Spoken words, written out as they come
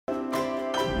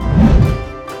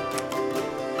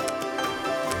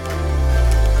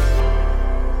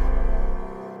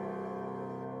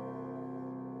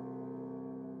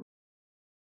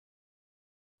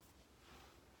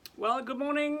Well, good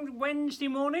morning, Wednesday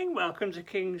morning. Welcome to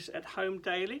Kings at Home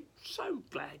Daily. So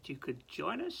glad you could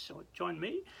join us or join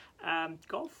me,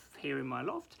 golf here in my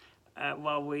loft,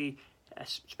 while we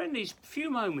spend these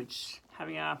few moments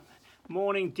having our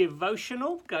morning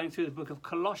devotional, going through the book of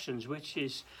Colossians, which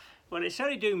is, well, it's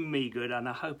only doing me good, and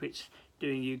I hope it's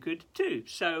doing you good too.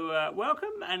 So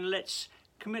welcome, and let's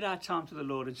commit our time to the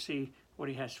Lord and see what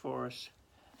he has for us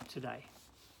today.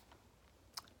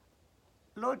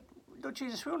 Lord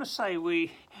Jesus, we want to say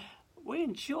we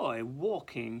enjoy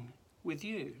walking with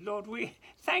you. Lord, we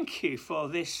thank you for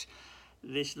this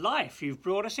life you've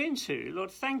brought us into. Lord,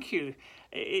 thank you.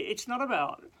 It's not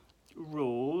about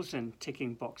rules and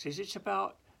ticking boxes. It's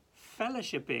about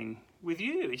fellowshipping with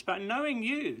you. It's about knowing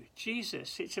you,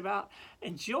 Jesus. It's about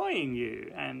enjoying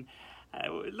you. And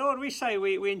Lord, we say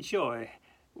we enjoy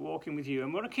walking with you,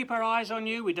 and we want to keep our eyes on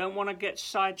you. We don't want to get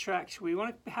sidetracked. We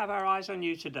want to have our eyes on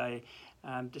you today.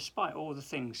 Despite all the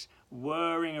things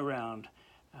whirring around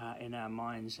in our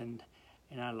minds and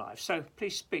in our lives. So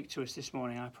please speak to us this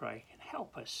morning, I pray, and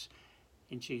help us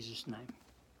in Jesus' name.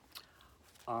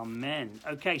 Amen.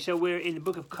 Okay, so we're in the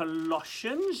book of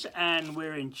Colossians, and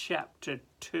we're in chapter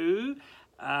 2.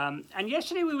 And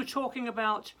yesterday we were talking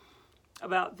about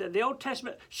the Old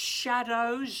Testament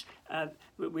shadows.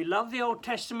 We love the Old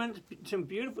Testament, some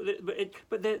beautiful,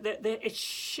 but it's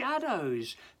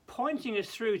shadows pointing us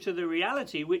through to the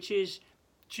reality, which is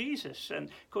Jesus. And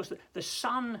of course, the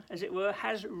sun, as it were,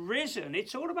 has risen.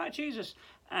 It's all about Jesus.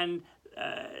 And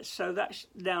so that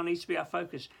now needs to be our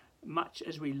focus. Much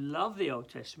as we love the Old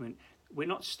Testament, we're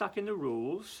not stuck in the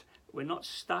rules. We're not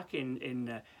stuck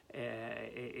in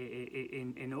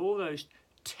all those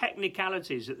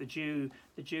technicalities that the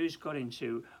Jews got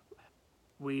into.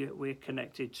 We're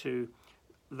connected to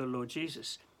the Lord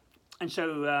Jesus. And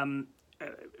so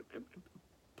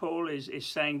Paul is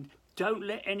saying, don't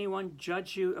let anyone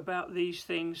judge you about these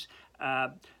things,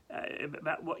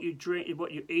 about what you drink,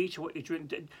 what you eat, or what you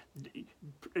drink.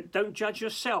 Don't judge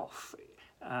yourself.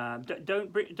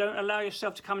 Don't allow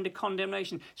yourself to come into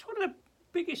condemnation. It's one of the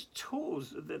biggest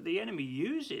tools that the enemy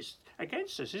uses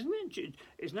against us, isn't it?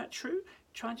 Isn't that true?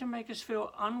 Trying to make us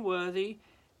feel unworthy,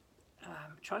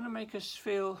 trying to make us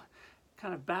feel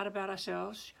kind of bad about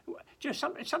ourselves.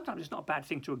 Sometimes it's not a bad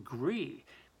thing to agree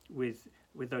with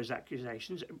those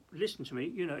accusations. Listen to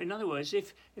me, in other words,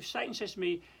 if Satan says to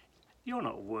me, you're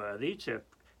not worthy to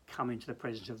come into the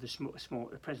presence of the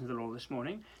presence of the Lord this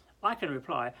morning, I can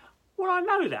reply, well, I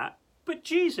know that, but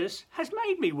Jesus has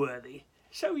made me worthy.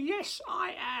 So yes,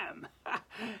 I am.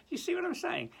 You see what I'm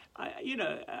saying?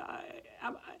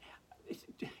 It's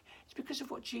because of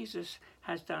what Jesus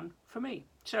has done for me.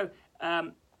 So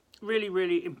really,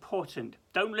 really important.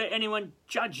 Don't let anyone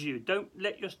judge you. Don't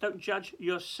judge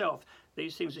yourself.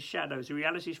 These things are shadows. The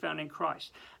reality is found in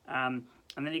Christ. And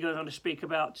then he goes on to speak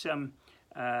about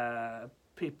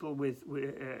people with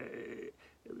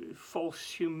false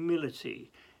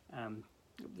humility,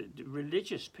 the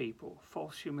religious people,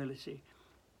 false humility.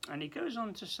 And he goes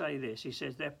on to say this. He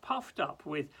says, they're puffed up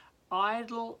with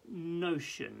idle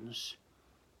notions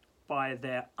by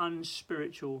their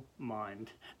unspiritual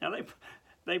mind. Now,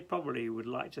 they probably would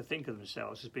like to think of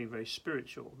themselves as being very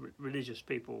spiritual. Religious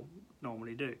people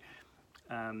normally do.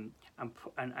 And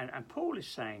Paul is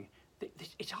saying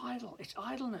it's idle. It's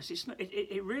idleness. It's not,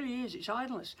 it really is. It's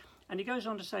idleness. And he goes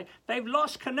on to say they've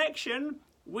lost connection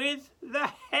with the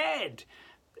head.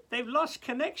 They've lost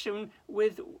connection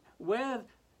with where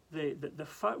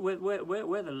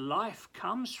where the life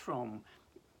comes from.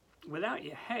 Without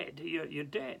your head, you're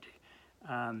dead.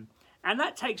 And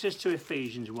that takes us to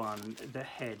Ephesians 1, the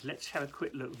head. Let's have a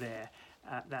quick look there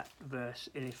at that verse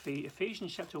in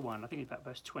Ephesians chapter 1, I think it's about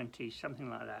verse 20, something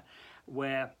like that,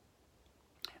 where,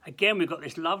 again, we've got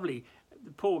this lovely,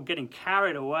 Paul getting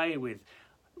carried away with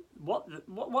what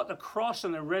the cross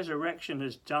and the resurrection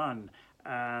has done.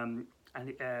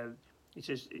 It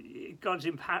says, God's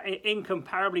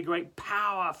incomparably great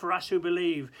power for us who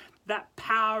believe. That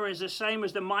power is the same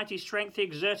as the mighty strength he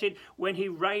exerted when he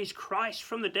raised Christ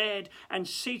from the dead and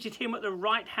seated him at the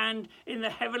right hand in the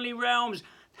heavenly realms.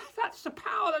 That's the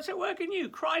power that's at work in you.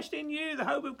 Christ in you, the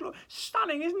hope of glory.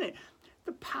 Stunning, isn't it?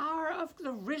 The power of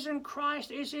the risen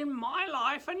Christ is in my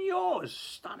life and yours.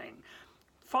 Stunning.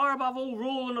 Far above all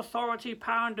rule and authority,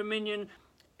 power and dominion,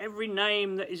 every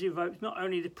name that is evoked, not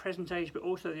only the present age, but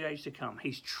also the age to come.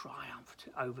 He's triumphed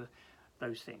over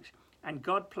those things. And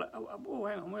God... Oh,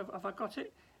 hang on, have I got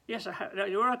it? Yes, I have. No,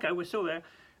 you're okay, we're still there.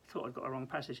 I thought I'd got a wrong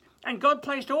passage. And God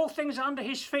placed all things under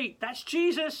his feet. That's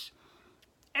Jesus.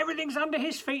 Everything's under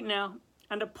his feet now.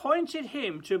 And appointed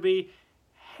him to be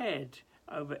head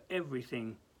over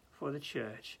everything for the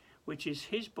church, which is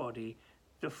his body,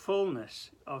 the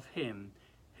fullness of him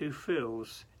who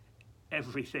fills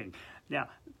everything. Now,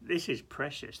 this is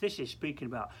precious. This is speaking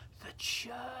about the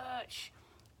church.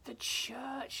 The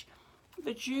church.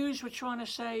 The Jews were trying to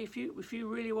say, if you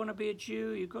really want to be a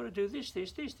Jew, you've got to do this.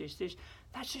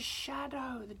 That's a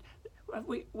shadow.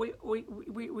 We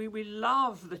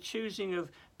love the choosing of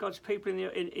God's people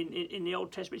in the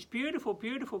Old Testament. It's beautiful,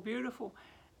 beautiful, beautiful.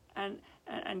 And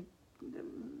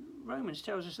Romans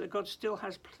tells us that God still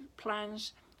has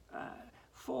plans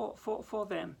for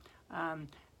them.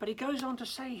 But he goes on to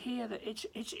say here that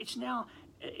it's now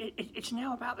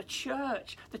about the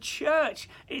church. The church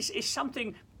is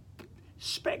something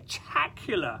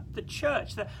spectacular. The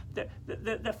church,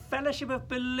 the fellowship of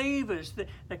believers,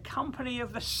 the company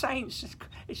of the saints.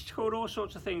 It's called all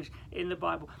sorts of things in the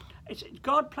Bible.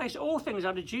 God placed all things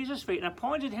under Jesus' feet and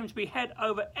appointed him to be head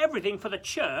over everything for the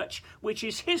church, which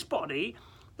is his body,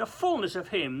 the fullness of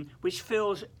him which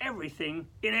fills everything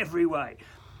in every way.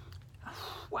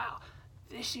 Wow,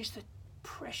 this is the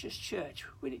precious church.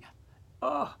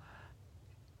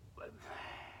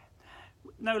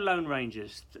 No Lone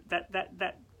Rangers.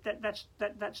 That's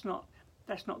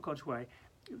not God's way.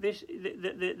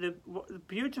 The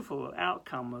beautiful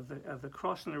outcome of the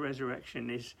cross and the resurrection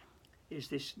is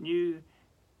this new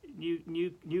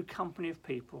company of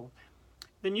people.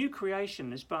 The new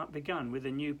creation has begun with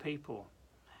a new people.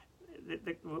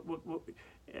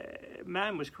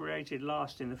 Man was created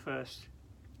last in the first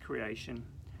creation,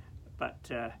 but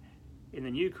in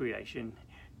the new creation,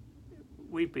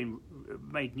 we've been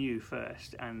made new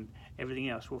first, and everything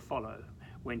else will follow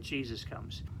when Jesus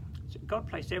comes. So God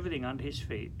placed everything under his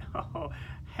feet.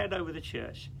 Head over the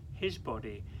church, his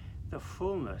body, the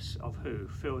fullness of who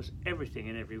fills everything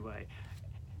in every way.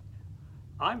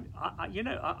 I'm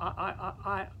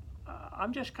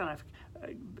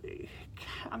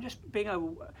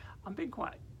being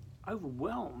quite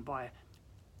overwhelmed by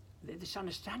this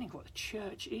understanding of what the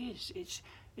church is. It's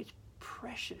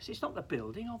precious. It's not the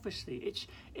building, obviously.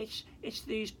 It's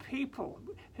these people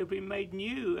who've been made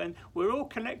new, and we're all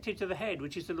connected to the head,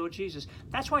 which is the Lord Jesus.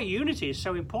 That's why unity is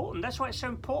so important. That's why it's so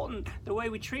important the way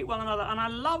we treat one another. And I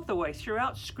love the way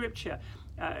throughout Scripture,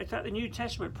 throughout the New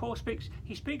Testament, Paul speaks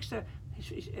to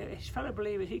his fellow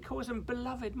believers. He calls them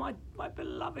beloved, my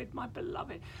beloved, my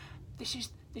beloved. This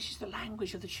is the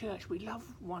language of the church. We love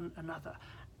one another,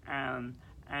 and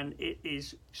it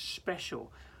is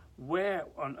special. Where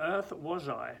on earth was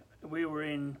I? We were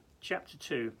in chapter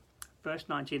 2, verse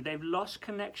 19. They've lost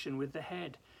connection with the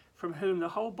head, from whom the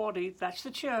whole body, that's the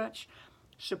church,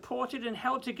 supported and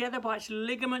held together by its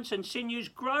ligaments and sinews,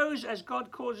 grows as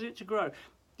God causes it to grow.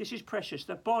 This is precious.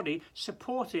 The body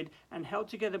supported and held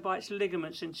together by its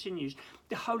ligaments and sinews.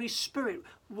 The Holy Spirit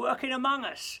working among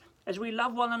us as we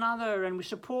love one another and we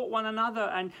support one another,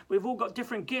 and we've all got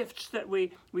different gifts that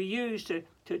we use to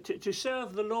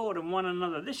serve the Lord and one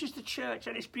another. This is the church,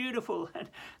 and it's beautiful,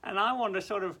 and I want to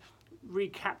sort of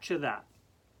recapture that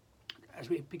as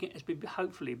we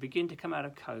hopefully begin to come out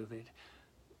of COVID.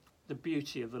 The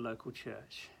beauty of the local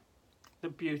church, the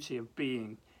beauty of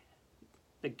being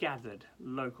the gathered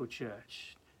local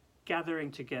church, gathering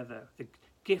together, the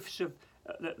gifts of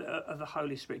the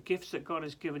Holy Spirit, gifts that God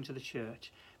has given to the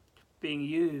church, being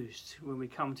used when we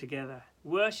come together,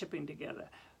 worshipping together,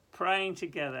 praying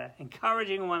together,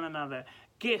 encouraging one another,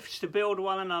 gifts to build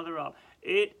one another up.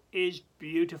 It is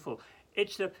beautiful.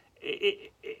 It's the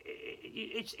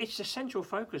central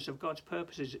focus of God's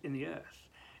purposes in the earth,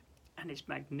 and it's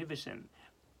magnificent,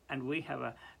 and we have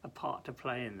a part to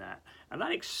play in that, and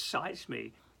that excites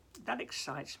me.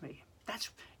 That's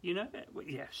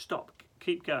stop,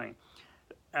 keep going.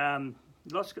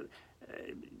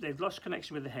 They've lost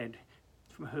connection with the head,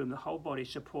 from whom the whole body,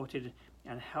 supported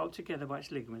and held together by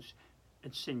its ligaments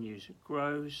and sinews,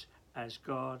 grows as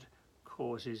God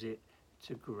causes it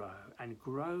to grow. And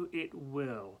grow it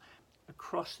will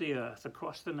across the earth,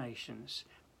 across the nations.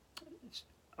 It's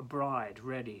a bride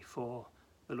ready for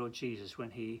the Lord Jesus when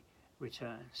he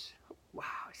returns.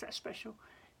 Wow, is that special?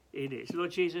 It is.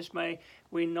 Lord Jesus, may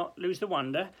we not lose the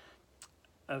wonder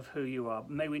of who you are.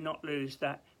 May we not lose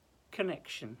that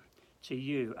connection to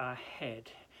you, our head.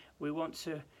 We want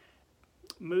to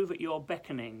move at your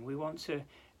beckoning. We want to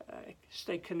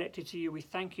stay connected to you. We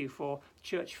thank you for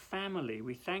church family.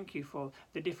 We thank you for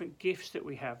the different gifts that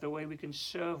we have, the way we can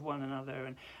serve one another,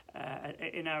 and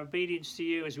in our obedience to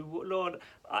you. Lord,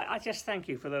 I just thank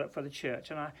you for the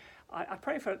church, and I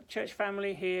pray for church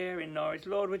family here in Norwich.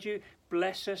 Lord, would you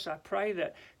bless us? I pray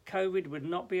that COVID would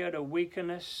not be able to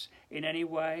weaken us in any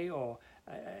way or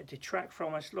detract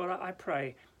from us. Lord, I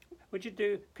pray, would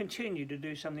you continue to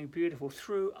do something beautiful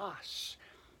through us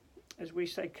as we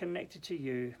stay connected to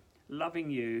you,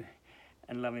 loving you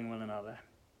and loving one another.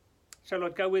 So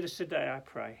Lord, go with us today, I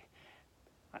pray.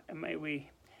 And may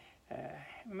we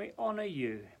honour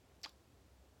you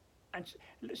and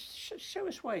show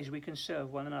us ways we can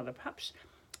serve one another, perhaps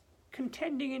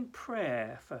contending in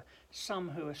prayer for some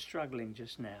who are struggling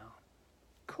just now,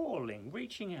 calling,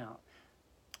 reaching out.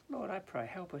 Lord, I pray,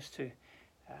 help us to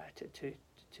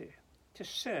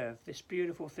serve this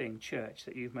beautiful thing, church,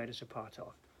 that you've made us a part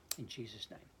of. In Jesus'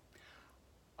 name,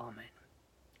 amen.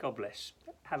 God bless.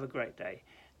 Have a great day,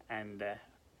 and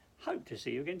hope to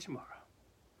see you again tomorrow.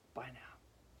 Bye now.